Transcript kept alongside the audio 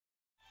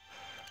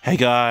Hey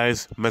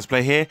guys,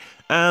 Mesplay here,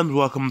 and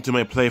welcome to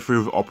my playthrough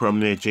of Opera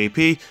Omnia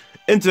JP.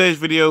 In today's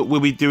video, we'll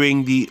be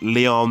doing the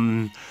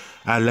Leon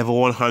level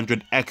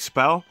 100 X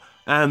spell,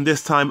 and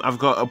this time I've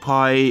got a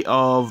pie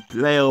of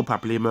Layle,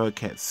 Papalimo,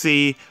 Ket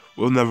C,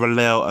 with another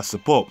Layle as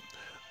support.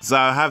 So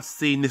I have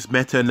seen this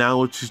meta now,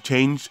 which has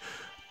changed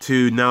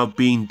to now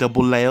being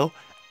double Layle,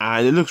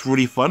 and it looks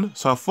really fun,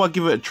 so I thought I'd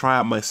give it a try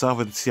out myself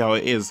and see how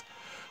it is.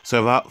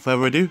 So without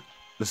further ado,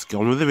 let's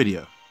get on with the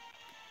video.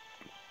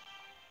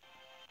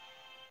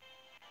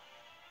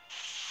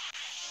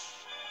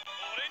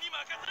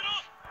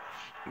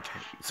 Okay,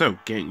 so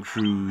getting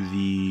through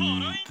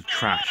the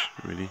trash,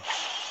 really.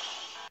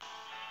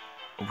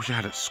 I wish I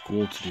had a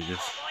score to do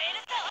this.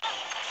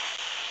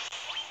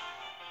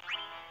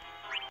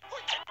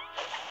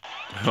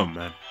 Oh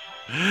man,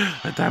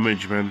 the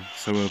damage, man,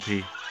 so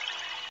OP.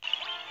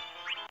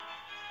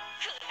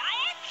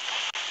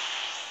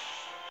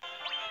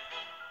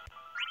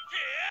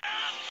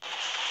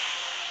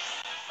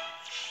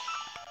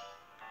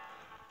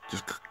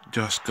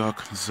 Just gotta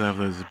conserve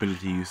those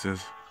ability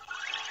uses.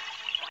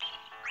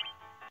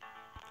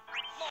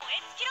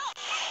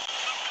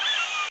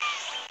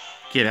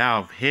 Get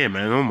out of here,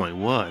 man! Oh my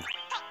word!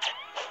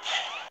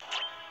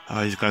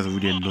 Oh, these guys are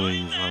really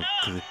annoying as well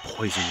because they're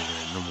poison with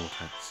their normal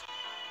attacks.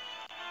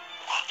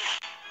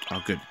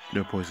 Oh, good,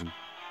 no poison.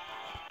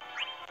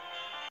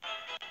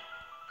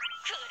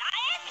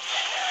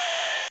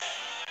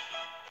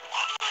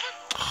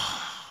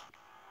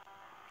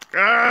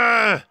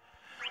 Ah!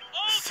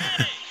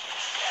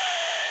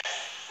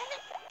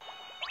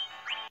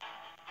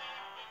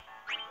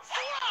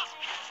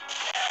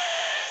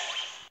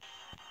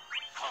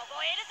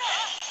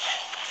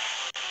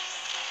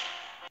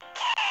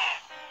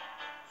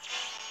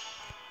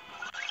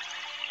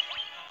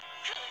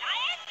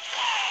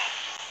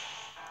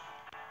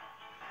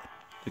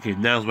 Okay,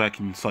 now's where I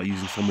can start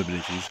using some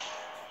abilities.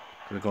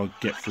 I gotta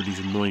get through these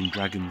annoying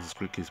dragons as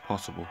quickly as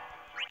possible.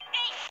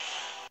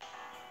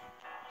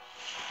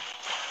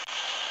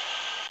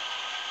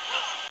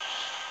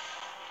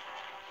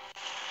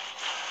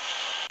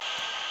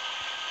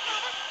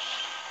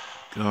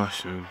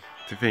 Gosh, man.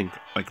 To think,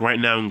 like right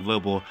now in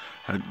Global,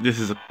 this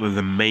is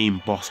the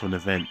main boss of an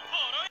event.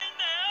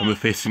 And we're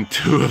facing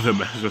two of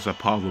them as just a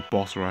part of a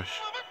boss rush.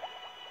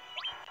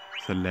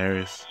 It's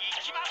hilarious.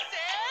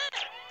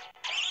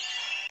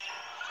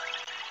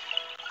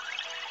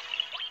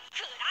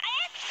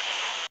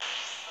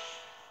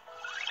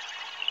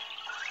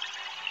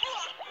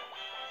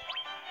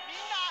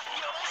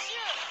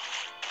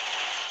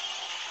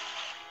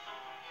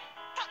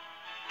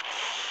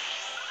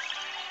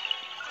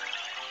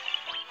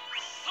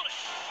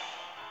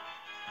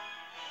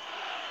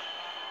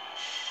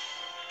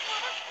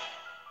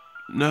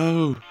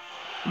 No!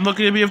 I'm not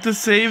gonna be able to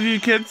save you,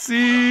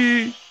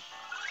 Ketsi!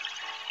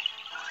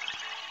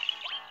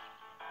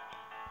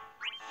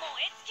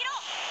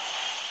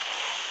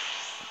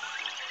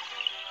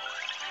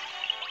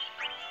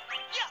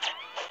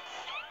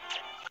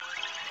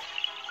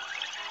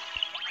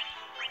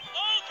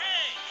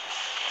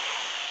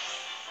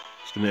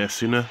 Just gonna ask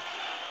sooner.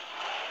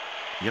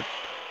 Yep.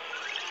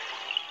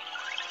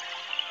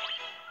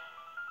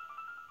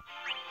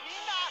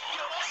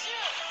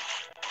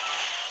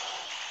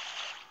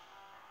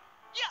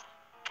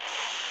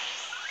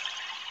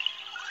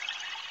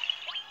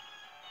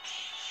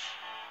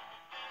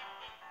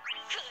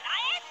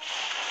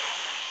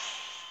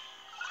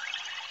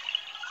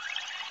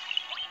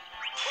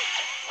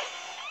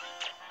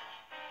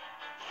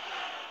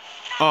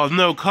 Oh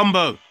no,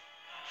 combo!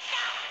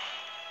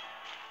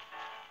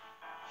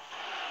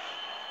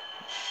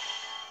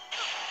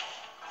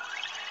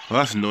 Well,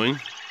 that's annoying.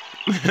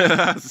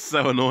 That's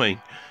so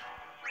annoying.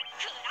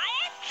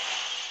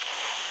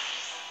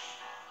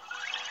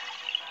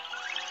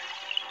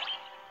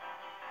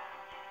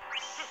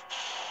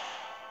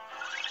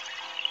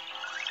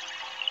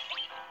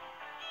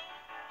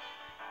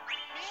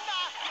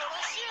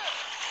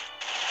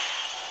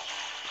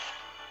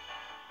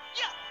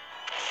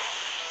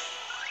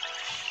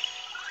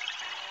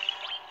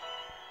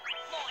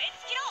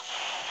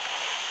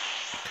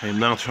 Okay,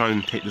 now try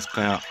and take this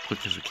guy out as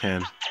quick as we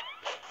can.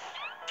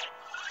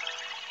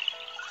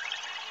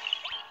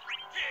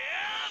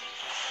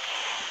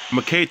 I'm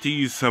okay to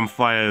use some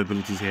fire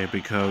abilities here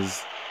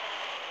because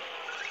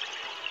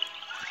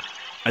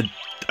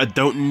I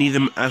don't need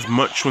them as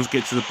much once I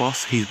get to the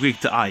boss. He's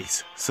weak to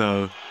ice,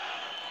 so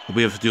I'll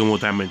be able to do more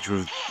damage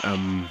with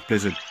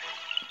Blizzard.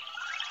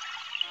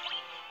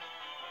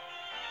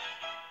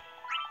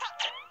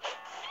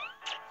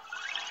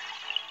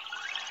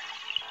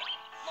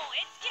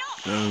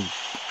 No.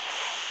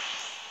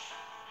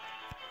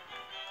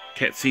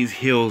 Ketsi's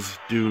heals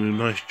doing a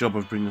nice job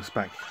of bringing us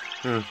back.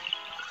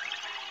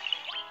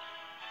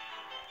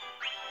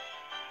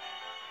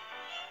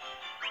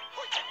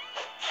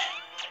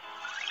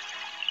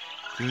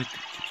 Good,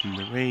 keeps in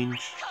the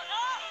range.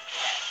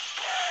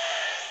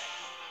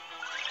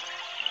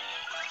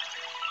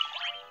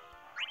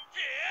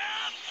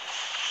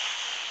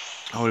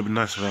 Oh, it would have been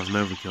nice if that was an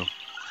overkill,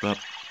 but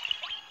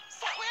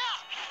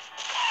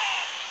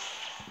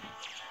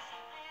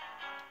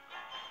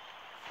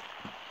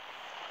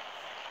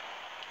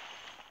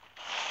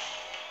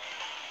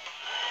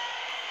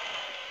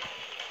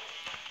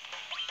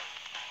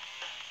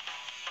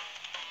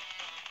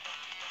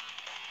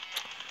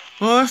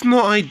Well, that's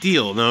not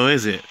ideal, no,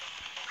 is it?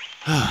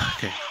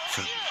 Okay,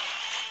 so...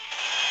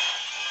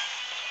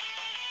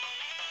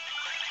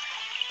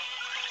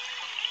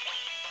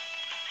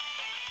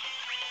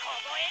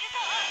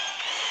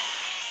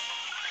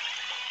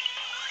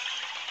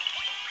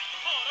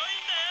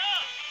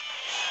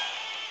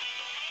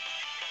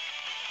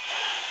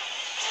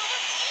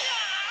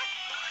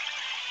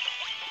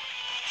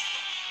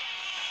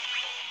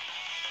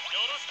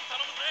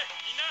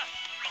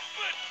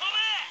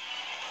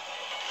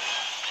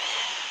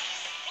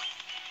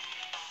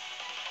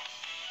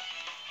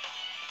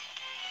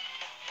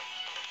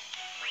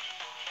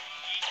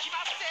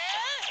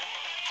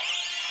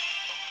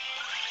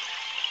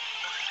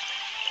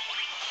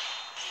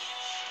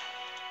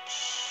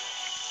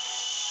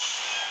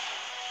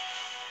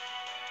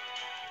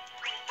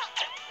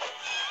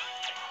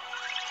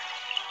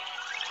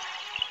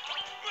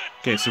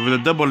 Okay, so with a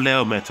double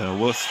Layle meta,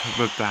 what's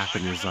supposed to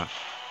happen is that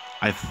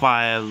I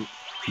fire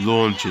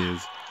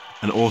launches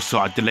and also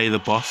I delay the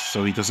boss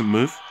so he doesn't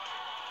move.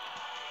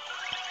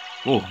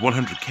 Oh,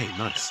 100k,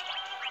 nice.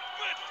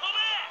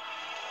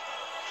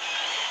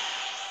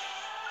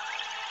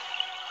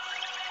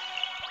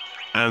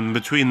 And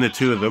between the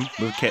two of them,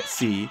 with Ket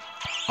C,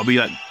 I'll be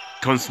like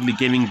constantly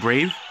gaining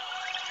Brave.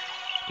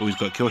 Oh, he's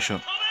got a kill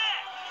shot.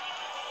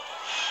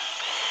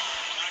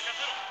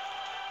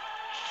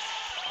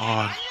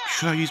 Oh,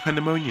 should I use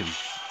Pandemonium?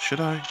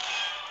 Should I?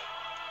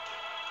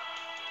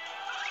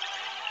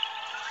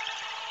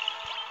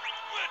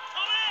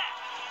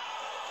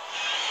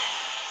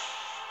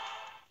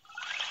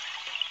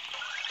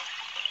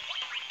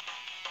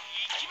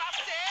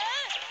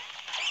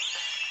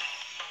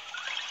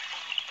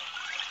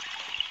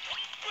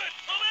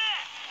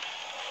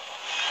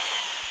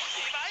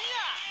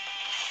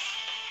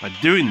 By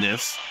doing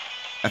this,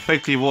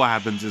 effectively what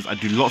happens is I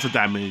do lots of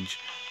damage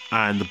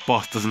and the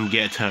boss doesn't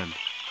get a turn.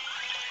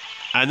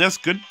 And that's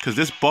good, because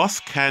this boss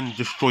can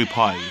destroy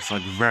pies,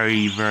 like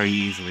very, very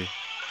easily.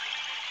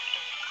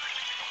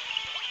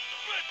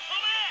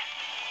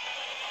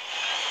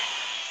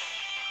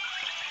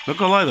 Not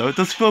gonna lie though, it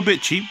does feel a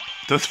bit cheap.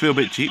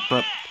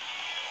 But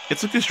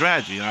it's a good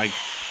strategy. I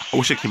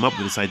wish I came up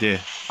with this idea.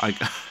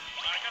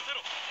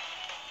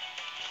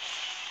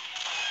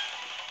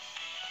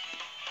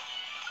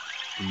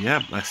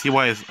 Yeah, I see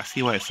why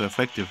it's so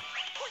effective.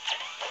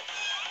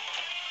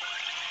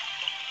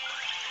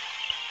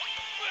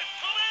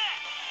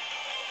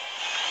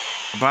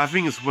 But I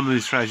think it's one of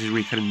these strategies where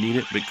you kind of need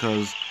it,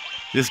 because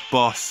this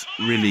boss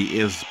really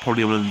is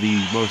probably one of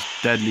the most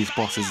deadliest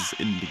bosses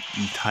in the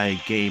entire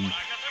game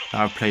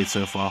that I've played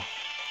so far.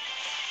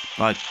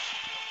 Like,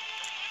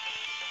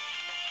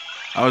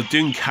 I was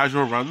doing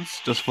casual runs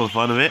just for the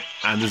fun of it,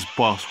 and this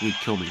boss would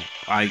kill me.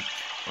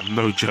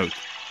 No joke.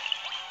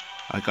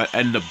 Like, I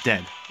end up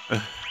dead.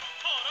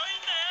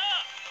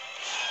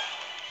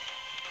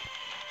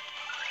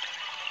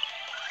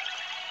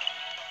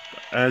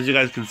 As you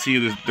guys can see,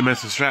 the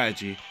meta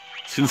strategy,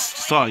 since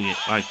starting it,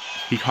 like,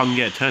 he can't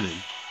get a turn in.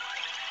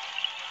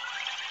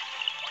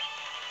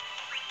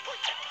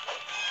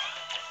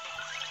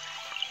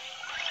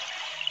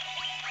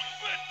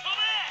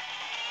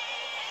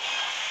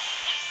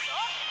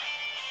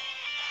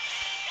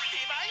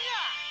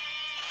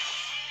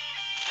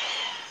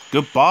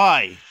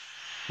 Goodbye.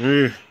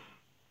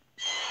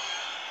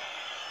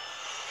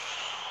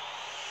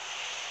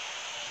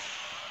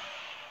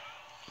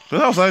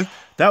 But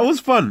that was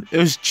fun. It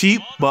was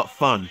cheap but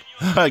fun.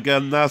 Like,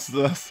 that's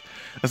the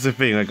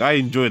thing. Like, I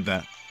enjoyed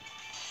that.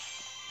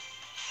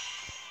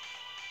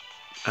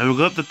 And we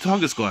got the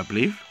target score, I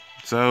believe.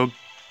 So,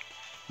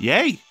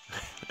 yay!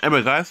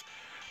 Anyway, guys,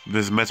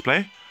 this is Let's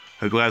Play.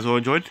 Hope you guys all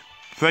enjoyed.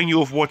 Thank you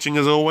all for watching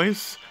as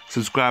always.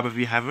 Subscribe if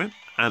you haven't,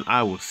 and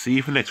I will see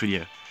you for the next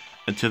video.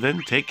 Until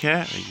then, take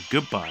care and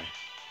goodbye.